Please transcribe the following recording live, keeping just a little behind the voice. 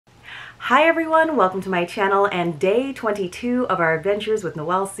Hi everyone, welcome to my channel and day 22 of our Adventures with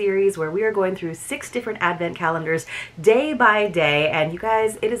Noel series, where we are going through 6 different advent calendars day by day. And you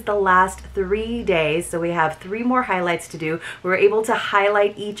guys, it is the last 3 days, so we have 3 more highlights to do. We were able to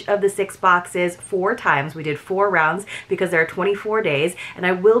highlight each of the 6 boxes 4 times. We did 4 rounds because there are 24 days, and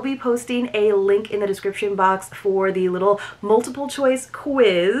I will be posting a link in the description box for the little multiple choice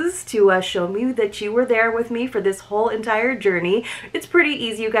quiz to show me that you were there with me for this whole entire journey. It's pretty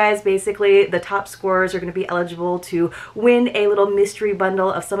easy, you guys. Basically, the top scorers are going to be eligible to win a little mystery bundle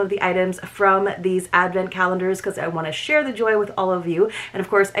of some of the items from these advent calendars, because I want to share the joy with all of you. And of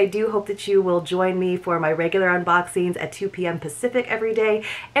course, I do hope that you will join me for my regular unboxings at 2 p.m. Pacific every day.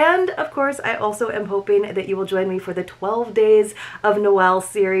 And of course, I also am hoping that you will join me for the 12 Days of Noel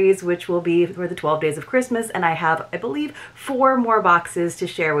series, which will be for the 12 days of Christmas. And I have, I believe, 4 more boxes to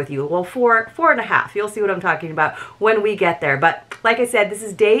share with you. Well, 4.5. You'll see what I'm talking about when we get there. But like I said, this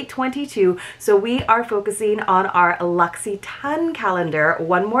is day 22. So we are focusing on our L'Occitane calendar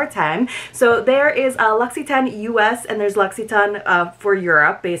one more time. So there is a L'Occitane US and there's L'Occitane for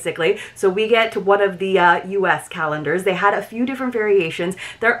Europe, basically. So we get to one of the US calendars. They had a few different variations.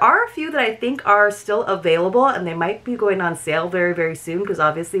 There are a few that I think are still available, and they might be going on sale very, very soon, because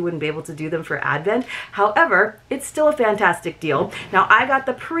obviously wouldn't be able to do them for Advent. However, it's still a fantastic deal. Now, I got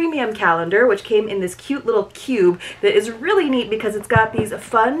the premium calendar, which came in this cute little cube that is really neat because it's got these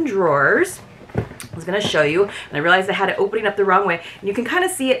fun drawers. I was going to show you, and I realized I had it opening up the wrong way. And you can kind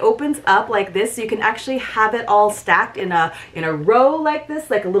of see it opens up like this, so you can actually have it all stacked in a row like this,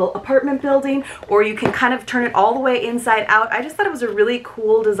 like a little apartment building, or you can kind of turn it all the way inside out. I just thought it was a really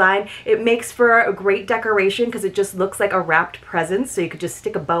cool design. It makes for a great decoration because it just looks like a wrapped present, so you could just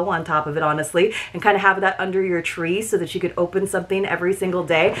stick a bow on top of it, honestly, and kind of have that under your tree so that you could open something every single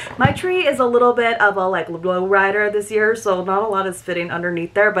day. My tree is a little bit of a low rider this year, so not a lot is fitting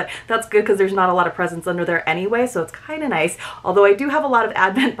underneath there, but that's good because there's not a lot of presents under there anyway, so it's kind of nice. Although I do have a lot of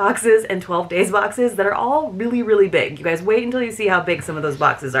Advent boxes and 12 days boxes that are all really, really big. You guys wait until you see how big some of those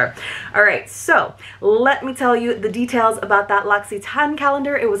boxes are. All right, so let me tell you the details about that L'Occitane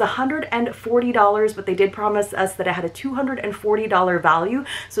calendar. It was $140, but they did promise us that it had a $240 value.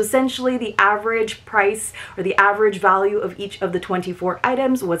 So essentially the average price or the average value of each of the 24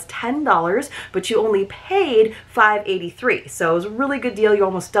 items was $10, but you only paid $5.83. So it was a really good deal. You're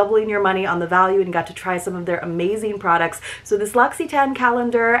almost doubling your money on the value, and got to try some of their amazing products. So this L'Occitane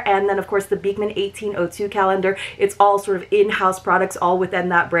calendar, and then of course the Beekman 1802 calendar, it's all sort of in-house products all within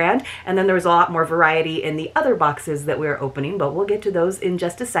that brand. And then there was a lot more variety in the other boxes that we are opening, but we'll get to those in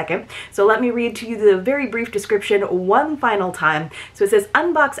just a second. So let me read to you the very brief description one final time. So it says,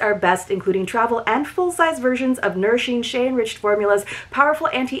 unbox our best, including travel and full-size versions of nourishing shea-enriched formulas, powerful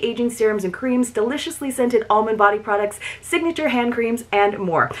anti-aging serums and creams, deliciously scented almond body products, signature hand creams, and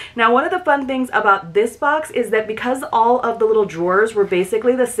more. Now, one of the fun things about this box is that because all of the little drawers were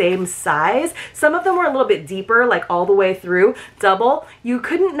basically the same size, some of them were a little bit deeper, like all the way through, double. You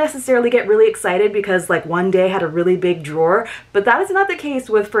couldn't necessarily get really excited because like one day had a really big drawer, but that is not the case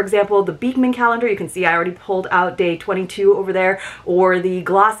with, for example, the Beekman calendar. You can see I already pulled out day 22 over there, or the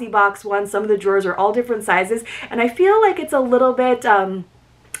Glossybox one. Some of the drawers are all different sizes, and I feel like it's a little bit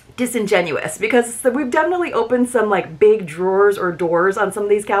disingenuous, because we've definitely opened some like big drawers or doors on some of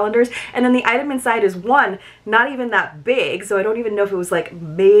these calendars, and then the item inside is one, not even that big, so I don't even know if it was like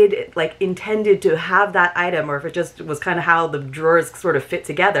made, like intended to have that item, or if it just was kind of how the drawers sort of fit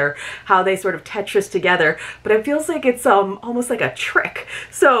together, how they sort of Tetris together. But it feels like it's almost like a trick.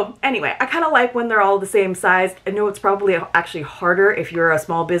 So anyway, I kind of like when they're all the same size. I know it's probably actually harder if you're a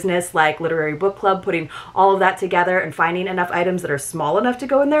small business like Literary Book Club, putting all of that together and finding enough items that are small enough to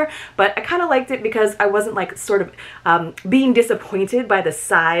go in there. But I kind of liked it because I wasn't like sort of being disappointed by the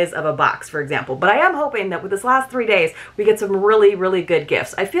size of a box, for example. But I am hoping that with this last 3 days, we get some really, really good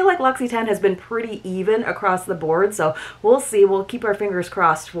gifts. I feel like L'Occitane has been pretty even across the board, so we'll see. We'll keep our fingers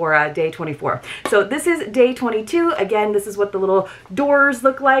crossed for day 24. So this is day 22. Again, this is what the little doors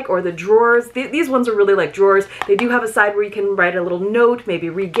look like, or the drawers. These ones are really like drawers. They do have a side where you can write a little note, maybe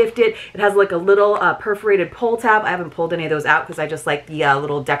re-gift it. It has like a little perforated pull tab. I haven't pulled any of those out because I just like the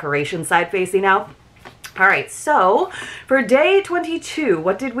little decoration side facing out. All right, so for day 22,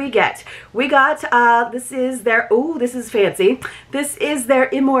 what did we get? We got, this is their, oh, this is fancy. This is their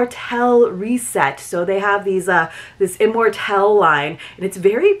Immortelle reset. So they have these, this Immortelle line, and it's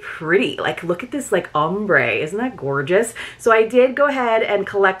very pretty. Like, look at this, like, ombre. Isn't that gorgeous? So I did go ahead and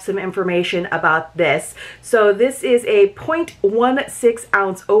collect some information about this. So this is a 0.16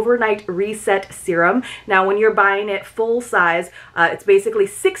 ounce overnight reset serum. Now, when you're buying it full size, it's basically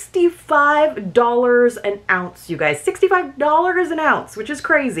 $65 an ounce, you guys. $65 an ounce, which is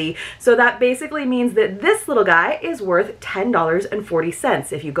crazy. So that basically means that this little guy is worth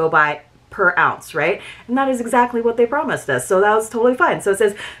 $10.40 if you go by per ounce, right? And that is exactly what they promised us. So that was totally fine. So it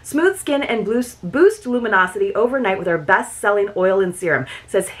says, smooth skin and boost luminosity overnight with our best-selling oil and serum.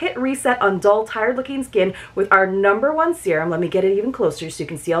 It says, hit reset on dull, tired-looking skin with our #1 serum. Let me get it even closer so you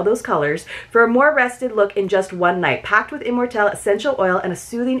can see all those colors. For a more rested look in just one night. Packed with Immortelle essential oil and a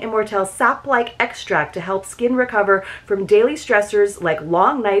soothing Immortelle sap-like extract to help skin recover from daily stressors like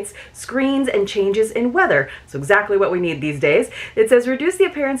long nights, screens, and changes in weather. So exactly what we need these days. It says, reduce the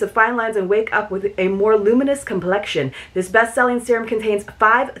appearance of fine lines and wake up with a more luminous complexion. This best-selling serum contains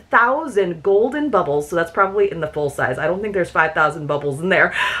 5,000 golden bubbles, so that's probably in the full size. I don't think there's 5,000 bubbles in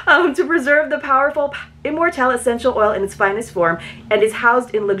there, to preserve the powerful Immortelle essential oil in its finest form, and is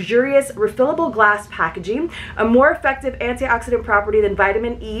housed in luxurious refillable glass packaging. A more effective antioxidant property than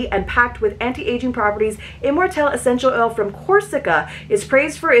vitamin E and packed with anti-aging properties, Immortelle essential oil from Corsica is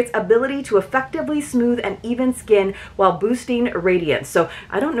praised for its ability to effectively smooth and even skin while boosting radiance. So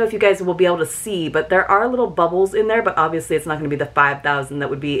I don't know if you guys will be able to see, but there are little bubbles in there, but obviously it's not going to be the 5,000 that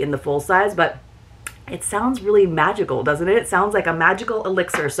would be in the full size, but it sounds really magical, doesn't it? It sounds like a magical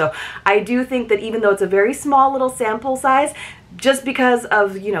elixir. So I do think that even though it's a very small little sample size, just because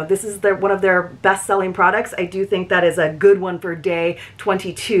of, you know, this is one of their best-selling products, I do think that is a good one for day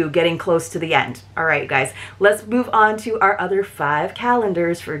 22, getting close to the end. All right, guys, let's move on to our other 5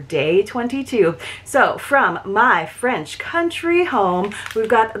 calendars for day 22. So from my French country home, we've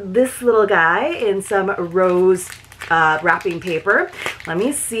got this little guy in some rose wrapping paper. Let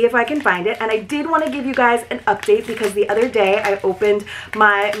me see if I can find it. And I did want to give you guys an update because the other day I opened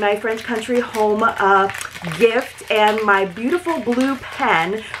my French country home gift and my beautiful blue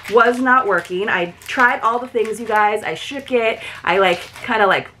pen was not working. I tried all the things, you guys. I shook it. I kind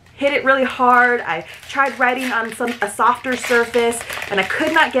of hit it really hard. I tried writing on a softer surface and I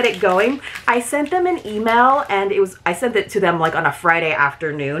could not get it going. I sent them an email and I sent it to them like on a Friday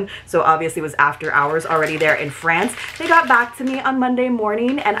afternoon. So obviously it was after hours already there in France. They got back to me on Monday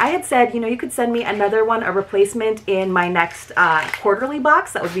morning and I had said, you know, you could send me another one, a replacement in my next quarterly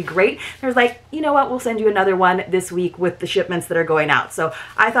box. That would be great. There's like, you know what, we'll send you another one this week with the shipments that are going out. So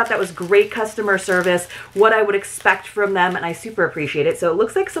I thought that was great customer service, what I would expect from them, and I super appreciate it. So it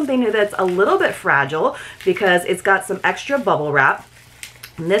looks like something that's a little bit fragile because it's got some extra bubble wrap.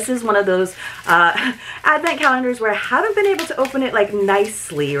 And this is one of those advent calendars where I haven't been able to open it like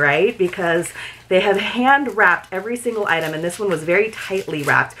nicely, right? Because they have hand wrapped every single item and this one was very tightly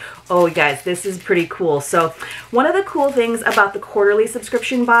wrapped. Oh, guys, this is pretty cool. So one of the cool things about the quarterly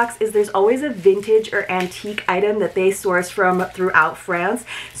subscription box is there's always a vintage or antique item that they source from throughout France.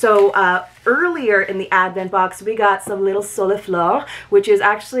 So earlier in the Advent box, we got some little soliflore, which is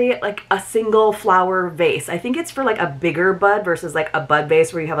actually like a single flower vase. I think it's for like a bigger bud versus like a bud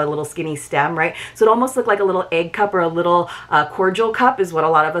vase where you have a little skinny stem, right? So it almost looked like a little egg cup or a little cordial cup is what a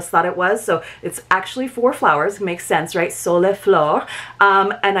lot of us thought it was. So it's actually 4 flowers. Makes sense, right? Soliflore.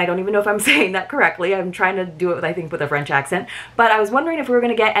 And I don't even know if I'm saying that correctly. I'm trying to do it with, I think, with a French accent. But I was wondering if we were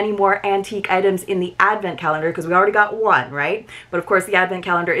going to get any more antique items in the Advent calendar because we already got one, right? But of course, the Advent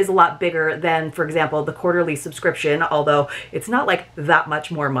calendar is a lot bigger than, for example, the quarterly subscription, although it's not like that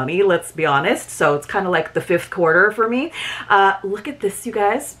much more money, let's be honest. So it's kind of like the 5th quarter for me. Look at this, you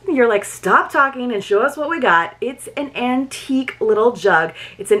guys. You're like, stop talking and show us what we got. It's an antique little jug.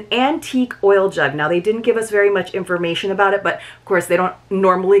 It's an antique oil jug. Now, they didn't give us very much information about it, but of course, they don't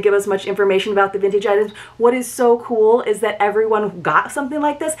normally give us much information about the vintage items. What is so cool is that everyone got something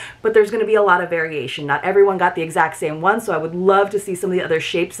like this, but there's going to be a lot of variation. Not everyone got the exact same one, so I would love to see some of the other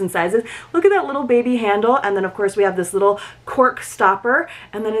shapes and sizes. Look at that little baby handle, and then of course we have this little cork stopper,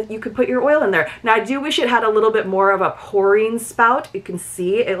 and then you could put your oil in there. Now I do wish it had a little bit more of a pouring spout. You can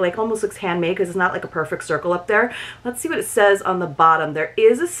see it like almost looks handmade because it's not like a perfect circle up there. Let's see what it says on the bottom. There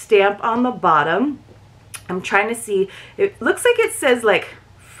is a stamp on the bottom. I'm trying to see. It looks like it says like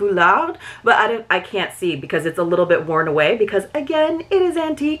foulard, but I can't see because it's a little bit worn away because again, it is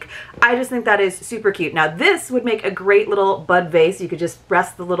antique. I just think that is super cute. Now this would make a great little bud vase. You could just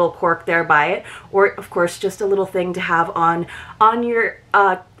rest the little cork there by it, or of course just a little thing to have on your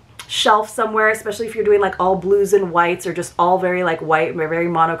shelf somewhere, especially if you're doing like all blues and whites or just all very like white, very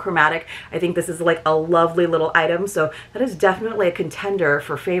monochromatic. I think this is like a lovely little item. So that is definitely a contender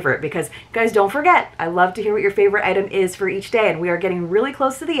for favorite because guys, don't forget, I love to hear what your favorite item is for each day, and we are getting really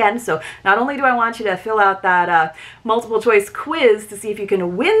close to the end. So not only do I want you to fill out that multiple choice quiz to see if you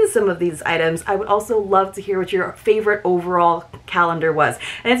can win some of these items, I would also love to hear what your favorite overall calendar was.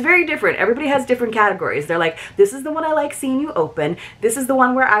 And it's very different. Everybody has different categories. They're like, this is the one I like seeing you open. This is the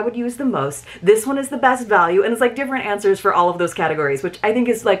one where I would use the most. This one is the best value, and it's like different answers for all of those categories, which I think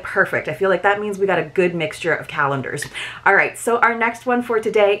is like perfect. I feel like that means we got a good mixture of calendars. All right, so our next one for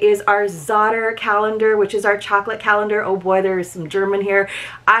today is our Zotter calendar, which is our chocolate calendar. Oh boy, there is some German here.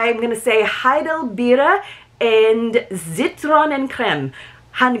 I'm gonna say Heidelbeere and Zitronencreme.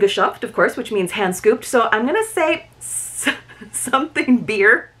 Handgeschöpft, of course, which means hand scooped. So I'm gonna say something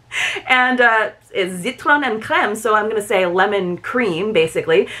beer, and it's Zitronencreme, so I'm gonna say lemon cream,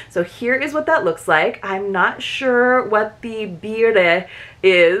 basically. So here is what that looks like. I'm not sure what the beer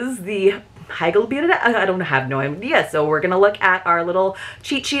is. The Heidelbeere, I don't have no idea. So we're gonna look at our little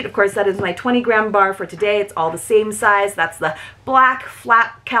cheat sheet. Of course, that is my 20-gram bar for today. It's all the same size. That's the black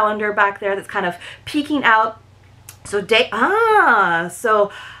flat calendar back there that's kind of peeking out. So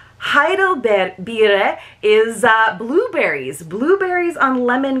so Heidelbeere is blueberries. Blueberries on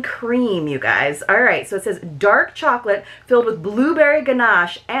lemon cream, you guys. All right, so it says dark chocolate filled with blueberry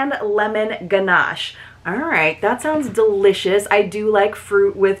ganache and lemon ganache. All right, that sounds delicious. I do like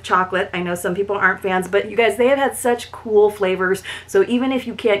fruit with chocolate. I know some people aren't fans, but you guys, they have had such cool flavors. So even if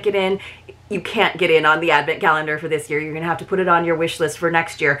you can't get in, you can't get in on the advent calendar for this year. You're gonna have to put it on your wish list for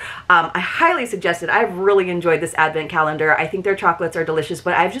next year. I highly suggest it. I've really enjoyed this advent calendar. I think their chocolates are delicious,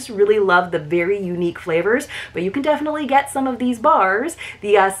 but I've just really loved the very unique flavors. But you can definitely get some of these bars,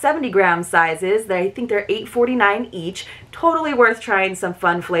 the 70-gram sizes. I think they're $8.49 each. Totally worth trying some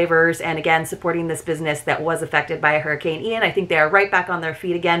fun flavors, and again, supporting this business that was affected by Hurricane Ian. I think they are right back on their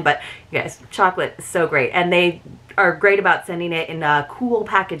feet again, but you guys, chocolate is so great, and they are great about sending it in cool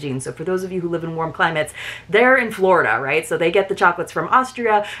packaging. So for those of you who live in warm climates, they're in Florida, right? So they get the chocolates from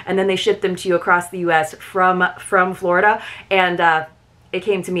Austria, and then they ship them to you across the US from Florida, and it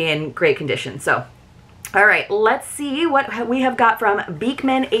came to me in great condition. So all right, let's see what we have got from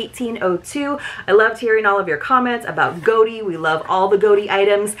Beekman 1802. I loved hearing all of your comments about Goaty. We love all the Goaty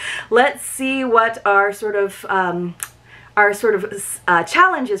items. Let's see what our sort of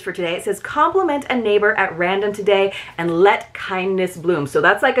challenges for today. It says compliment a neighbor at random today and let kindness bloom. So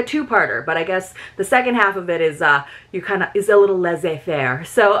that's like a two-parter, but I guess the second half of it is is a little laissez-faire.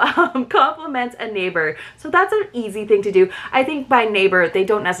 So compliment a neighbor. So that's an easy thing to do. I think by neighbor, they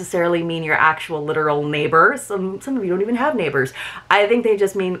don't necessarily mean your actual literal neighbor. Some of you don't even have neighbors. I think they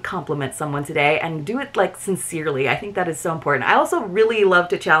just mean compliment someone today and do it like sincerely. I think that is so important. I also really love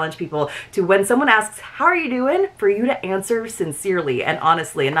to challenge people to, when someone asks, how are you doing? For you to answer sincerely and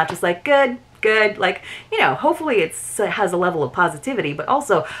honestly, and not just like good, like, you know, hopefully it has a level of positivity, but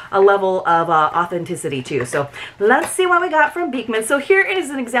also a level of authenticity too. So let's see what we got from Beekman. So here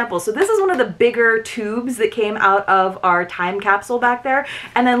is an example. So this is one of the bigger tubes that came out of our time capsule back there,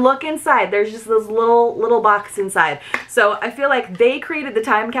 and then look inside. There's just this little box inside. So I feel like they created the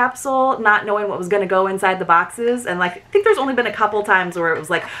time capsule not knowing what was going to go inside the boxes, and like I think there's only been a couple times where it was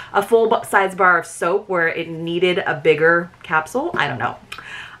like a full size bar of soap where it needed a bigger capsule. I don't know.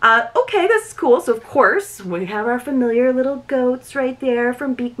 Okay, this is cool. So of course, we have our familiar little goats right there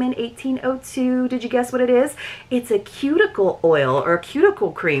from Beekman 1802. Did you guess what it is? It's a cuticle oil or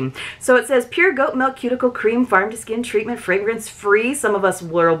cuticle cream. So it says pure goat milk cuticle cream, farm to skin treatment, fragrance free. Some of us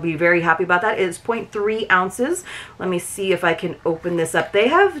will be very happy about that. It is 0.3 ounces. Let me see if I can open this up. They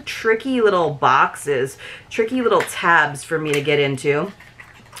have tricky little boxes, tricky little tabs for me to get into.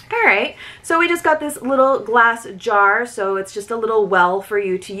 All right, so we just got this little glass jar, so it's just a little well for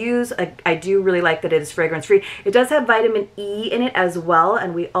you to use. I do really like that it is fragrance free. It does have vitamin E in it as well,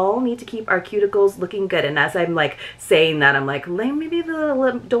 and we all need to keep our cuticles looking good. And as I'm like saying that, I'm like, maybe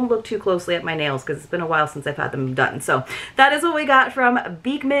don't look too closely at my nails because it's been a while since I've had them done. So that is what we got from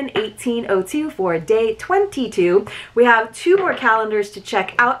Beekman 1802 for day 22. We have two more calendars to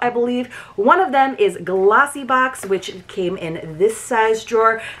check out, I believe. One of them is Glossybox, which came in this size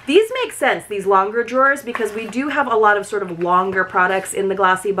drawer. These make sense, these longer drawers, because we do have a lot of sort of longer products in the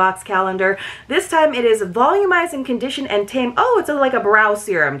Glossybox calendar. This time it is volumize and condition and tame. Oh, it's like a brow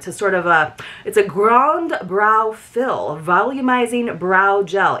serum to sort of it's a grand brow fill, volumizing brow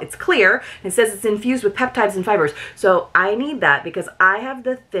gel. It's clear. It says it's infused with peptides and fibers. So I need that because I have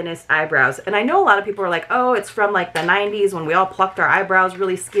the thinnest eyebrows. And I know a lot of people are like, oh, it's from like the 90s when we all plucked our eyebrows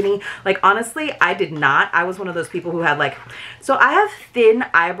really skinny. Like honestly, I did not. I was one of those people who had like, so I have thin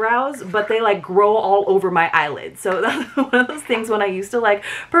eyebrows, but they like grow all over my eyelids. So that's one of those things when I used to like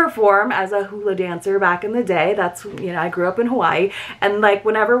perform as a hula dancer back in the day. That's, you know, I grew up in Hawaii, and like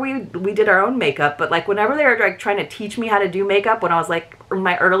whenever we did our own makeup, but like whenever they were like trying to teach me how to do makeup when I was like in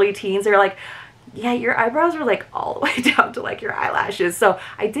my early teens, they were like, yeah, your eyebrows are like all the way down to like your eyelashes. So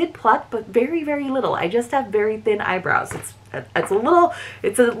I did pluck, but very, very little. I just have very thin eyebrows.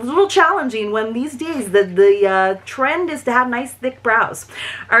 it's a little challenging when these days the trend is to have nice thick brows.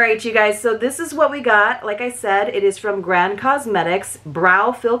 All right, you guys, so this is what we got. Like I said, it is from Grand Cosmetics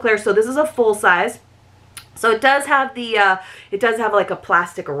Brow Fill Clear. So this is a full size. So it does have like a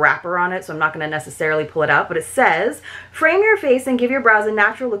plastic wrapper on it, so I'm not going to necessarily pull it out, but it says, frame your face and give your brows a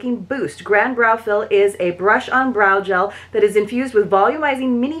natural looking boost. Grand Brow Fill is a brush on brow gel that is infused with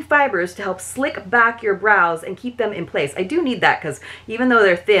volumizing mini fibers to help slick back your brows and keep them in place. I do need that because even though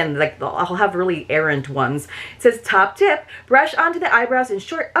they're thin, like I'll have really errant ones. It says, top tip, brush onto the eyebrows in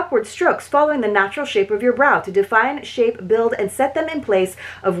short upward strokes following the natural shape of your brow to define, shape, build, and set them in place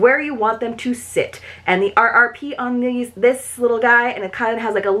of where you want them to sit. And the RRP on this little guy, and it kind of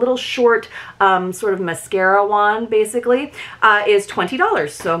has like a little short sort of mascara wand basically, is $20.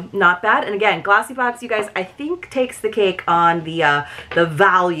 So not bad. And again, Glossybox, you guys, I think takes the cake on the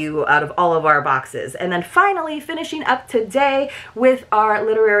value out of all of our boxes. And then finally finishing up today with our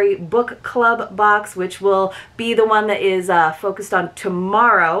literary book club box, which will be the one that is focused on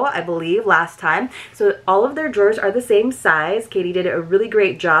tomorrow, I believe, last time. So all of their drawers are the same size. Katie did a really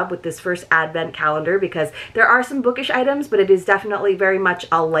great job with this first advent calendar because there are some bookish items, but it is definitely very much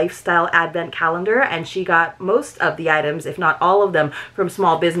a lifestyle advent calendar, and she got most of the items, if not all of them, from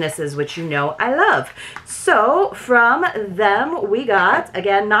small businesses, which you know I love. So from them we got,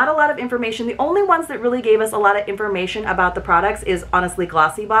 again, not a lot of information. The only ones that really gave us a lot of information about the products is honestly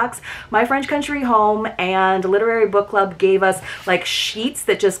Glossybox. My French Country Home and Literary Book Club gave us like sheets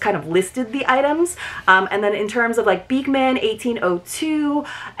that just kind of listed the items. And then in terms of like Beekman 1802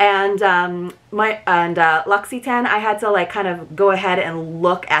 and L'Occitane, I had to like kind of go ahead and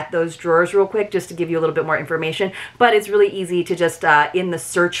look at those drawers real quick just to give you a little bit more information, but it's really easy to just in the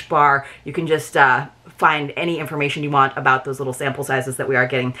search bar you can just find any information you want about those little sample sizes that we are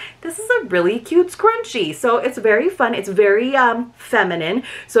getting. This is a really cute scrunchie, so it's very fun. It's very feminine,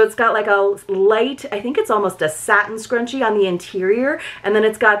 so it's got like a light, I think it's almost a satin scrunchie on the interior, and then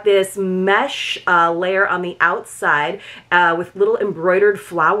it's got this mesh layer on the outside with little embroidered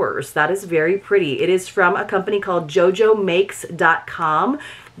flowers. That is very pretty. It is from a company called jojomakes.com.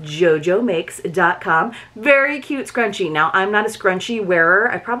 jojomakes.com. Very cute scrunchie. Now, I'm not a scrunchie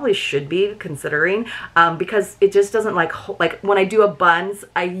wearer. I probably should be, considering, because it just doesn't like when I do a buns,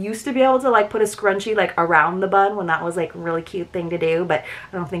 I used to be able to like put a scrunchie like around the bun when that was like a really cute thing to do, but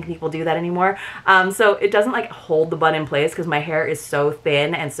I don't think people do that anymore. So it doesn't like hold the bun in place because my hair is so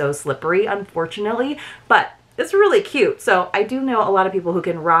thin and so slippery, unfortunately, but it's really cute. So I do know a lot of people who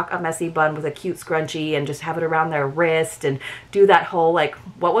can rock a messy bun with a cute scrunchie and just have it around their wrist and do that whole like,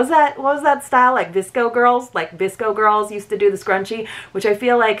 what was that style? Like Visco girls? Like Visco girls used to do the scrunchie, which I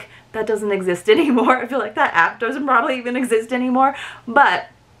feel like that doesn't exist anymore. I feel like that app doesn't probably even exist anymore. But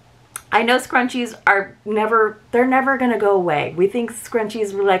I know scrunchies are they're never gonna go away. We think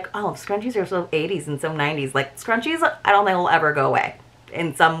scrunchies were like, oh, scrunchies are so 80s and so 90s. Like scrunchies, I don't think will ever go away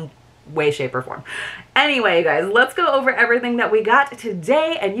in some way, shape, or form. Anyway, you guys, let's go over everything that we got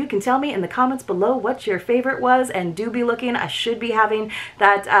today, and you can tell me in the comments below what your favorite was, and do be looking. I should be having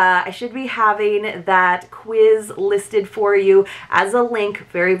that quiz listed for you as a link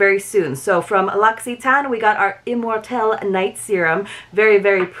very, very soon. So from L'Occitane, we got our Immortelle Night Serum. Very,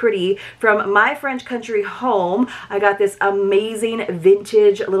 very pretty. From My French Country Home, I got this amazing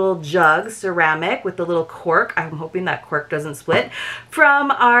vintage little jug, ceramic, with the little cork. I'm hoping that cork doesn't split.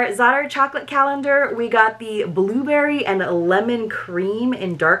 From our Zotter chocolate calendar, we got the blueberry and lemon cream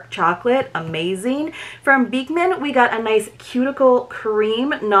in dark chocolate. Amazing. From Beekman, we got a nice cuticle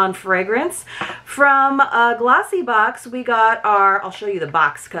cream, non-fragrance. From Glossybox, we got our, I'll show you the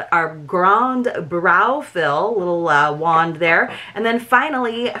box cut, our Grand Brow Fill, little wand there. And then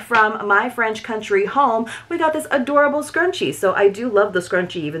finally, from My French Country Home, we got this adorable scrunchie. So I do love the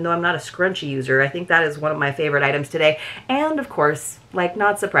scrunchie, even though I'm not a scrunchie user. I think that is one of my favorite items today. And of course, like,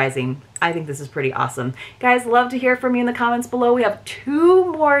 not surprising, I think this is pretty awesome. Guys, love to hear from you in the comments below. We have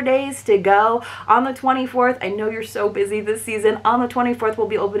 2 more days to go. On the 24th, I know you're so busy this season. On the 24th, we'll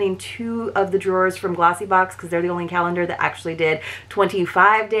be opening 2 of the drawers from Glossybox because they're the only calendar that actually did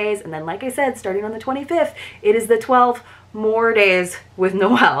 25 days. And then, like I said, starting on the 25th, it is the 12 more days with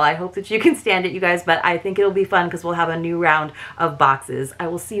Noel. I hope that you can stand it, you guys, but I think it'll be fun because we'll have a new round of boxes. I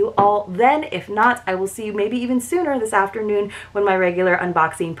will see you all then. If not, I will see you maybe even sooner this afternoon when my regular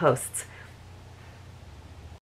unboxing posts.